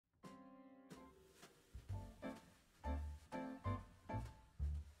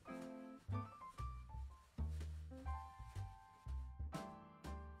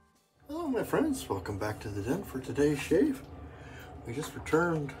my friends, welcome back to the den for today's shave. We just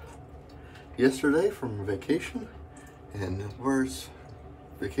returned yesterday from vacation, and whereas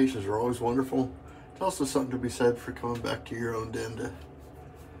vacations are always wonderful, it's also something to be said for coming back to your own den to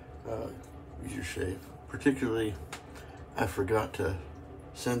use your shave. Particularly, I forgot to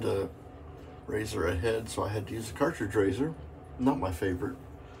send a razor ahead, so I had to use a cartridge razor. Not my favorite,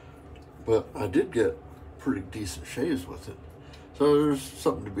 but I did get pretty decent shaves with it. So there's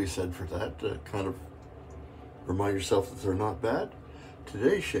something to be said for that, to kind of remind yourself that they're not bad.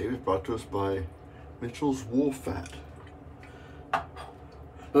 Today's shave is brought to us by Mitchell's Wool Fat.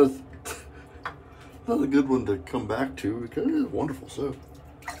 Another good one to come back to because it is wonderful soap.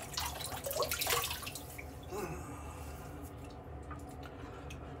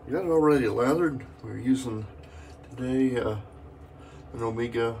 You got it already lathered. We're using today an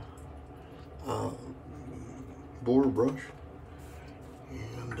Omega boar brush.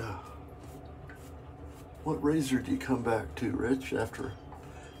 And what razor do you come back to, Rich, after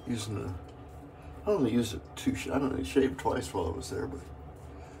using I only used it I don't know, shaved twice while I was there, but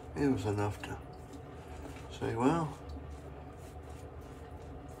it was enough to say, well,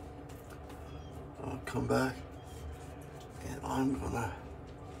 I'll come back and I'm gonna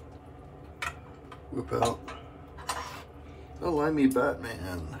whip out the Limey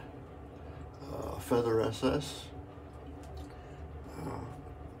Batman Feather SS.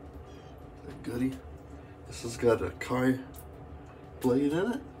 Goodie. This has got a Kai blade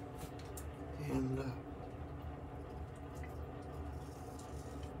in it, and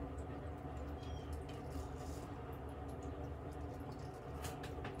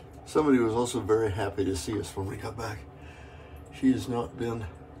somebody was also very happy to see us when we got back. She has not been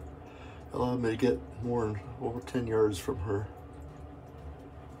allowed me to get more than over 10 yards from her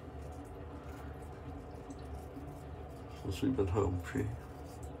since we've been home.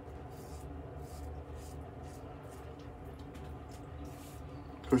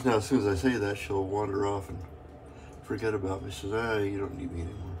 Of course, now as soon as I say that, she'll wander off and forget about me. She says, you don't need me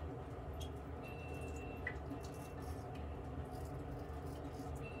anymore.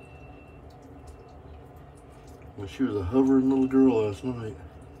 Well, she was a hovering little girl last night.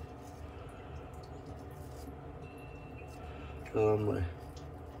 Got on my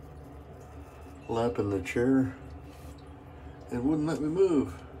lap in the chair and wouldn't let me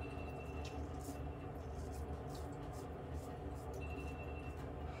move.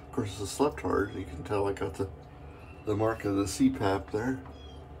 Of course, I slept hard. You can tell I got the mark of the CPAP there.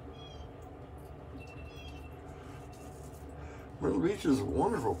 Myrtle Beach is a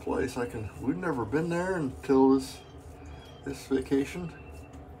wonderful place. We've never been there until this vacation,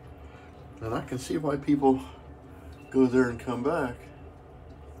 and I can see why people go there and come back.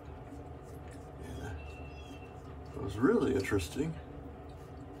 And it was really interesting.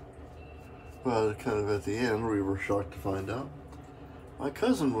 Well, kind of at the end, we were shocked to find out my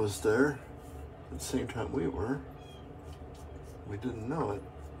cousin was there at the same time we were. We didn't know it.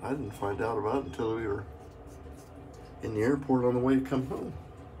 I didn't find out about it until we were in the airport on the way to come home.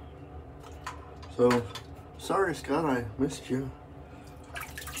 So, sorry, Scott, I missed you.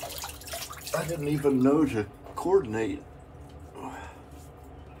 I didn't even know to coordinate.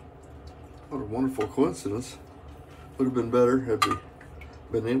 What a wonderful coincidence. Would have been better had we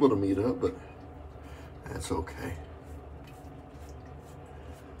been able to meet up, but that's okay.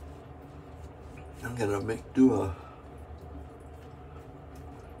 I'm gonna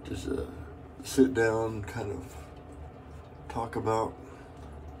just sit down, kind of talk about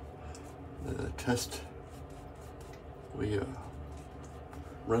the test. We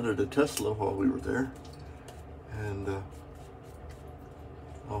rented a Tesla while we were there, and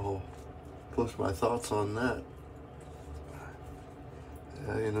I'll post my thoughts on that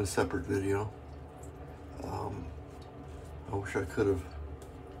in a separate video. I wish I could have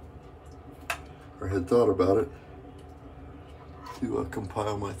or had thought about it to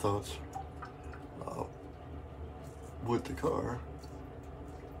compile my thoughts with the car.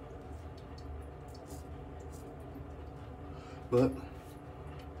 But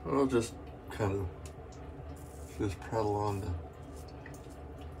I'll just kind of just prattle on the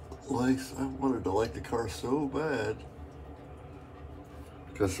likes. I wanted to like the car so bad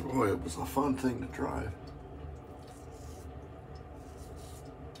because, boy, it was a fun thing to drive.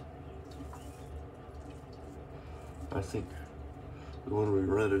 I think the one we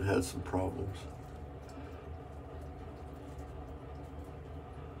rented had some problems.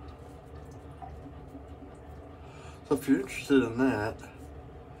 So if you're interested in that,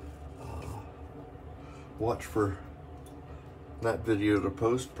 watch for that video to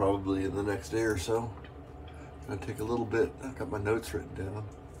post probably in the next day or so. It's gonna take a little bit. I've got my notes written down.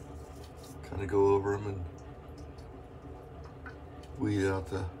 kind of go over them and weed out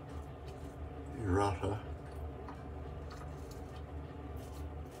the errata.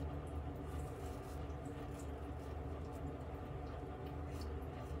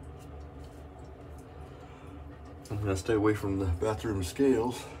 I'm gonna stay away from the bathroom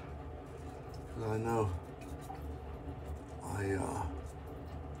scales because I know I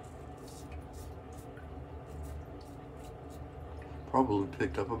probably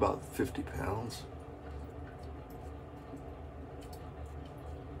picked up about 50 pounds.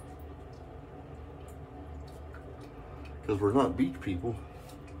 Because we're not beach people.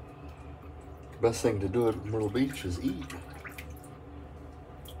 The best thing to do at Myrtle Beach is eat.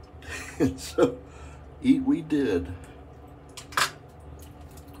 And so, eat we did.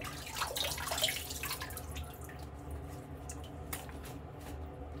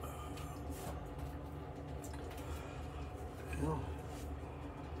 Yeah.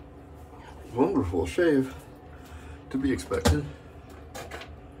 Wonderful shave, to be expected.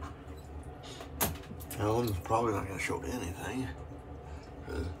 Alan's probably not going to show anything.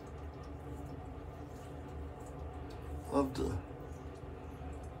 Love to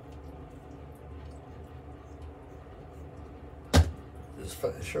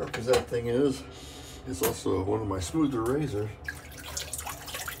as sharp as that thing is, it's also one of my smoother razors.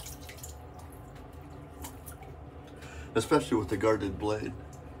 Especially with the guarded blade.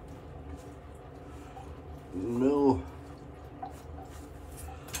 No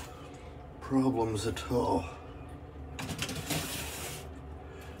problems at all.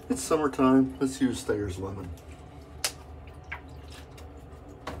 It's summertime. Let's use Thayer's Lemon.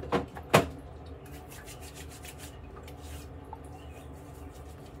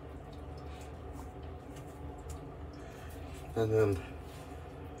 And then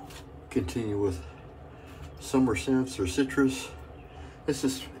continue with Summer Scents or Citrus.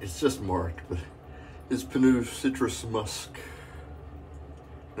 It's just marked, but it's Pinu Citrus Musk.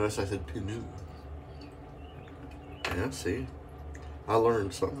 Notice I said Pinu. Yeah, see? I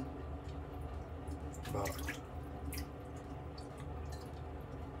learned something about it.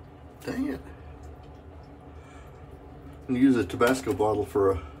 Dang it. I'm gonna use a Tabasco bottle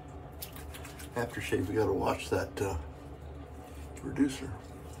for a aftershave. We gotta watch that reducer.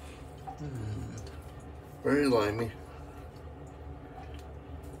 Very limey.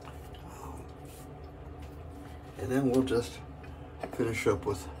 And then we'll just finish up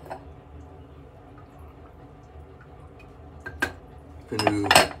with Pinu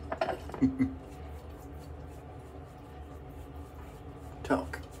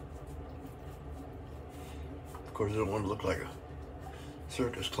talc. Of course, I don't want to look like a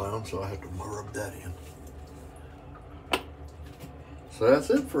circus clown, so I have to rub that in. So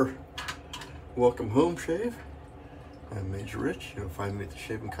that's it for Welcome Home Shave. I'm Major Rich. You'll find me at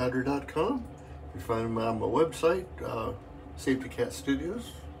theshavingcadre.com. You find me on my website, Safety Cat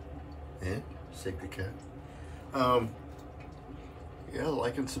Studios, and Safety Cat. Yeah,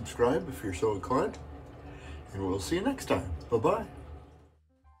 like and subscribe if you're so inclined. And we'll see you next time. Bye-bye.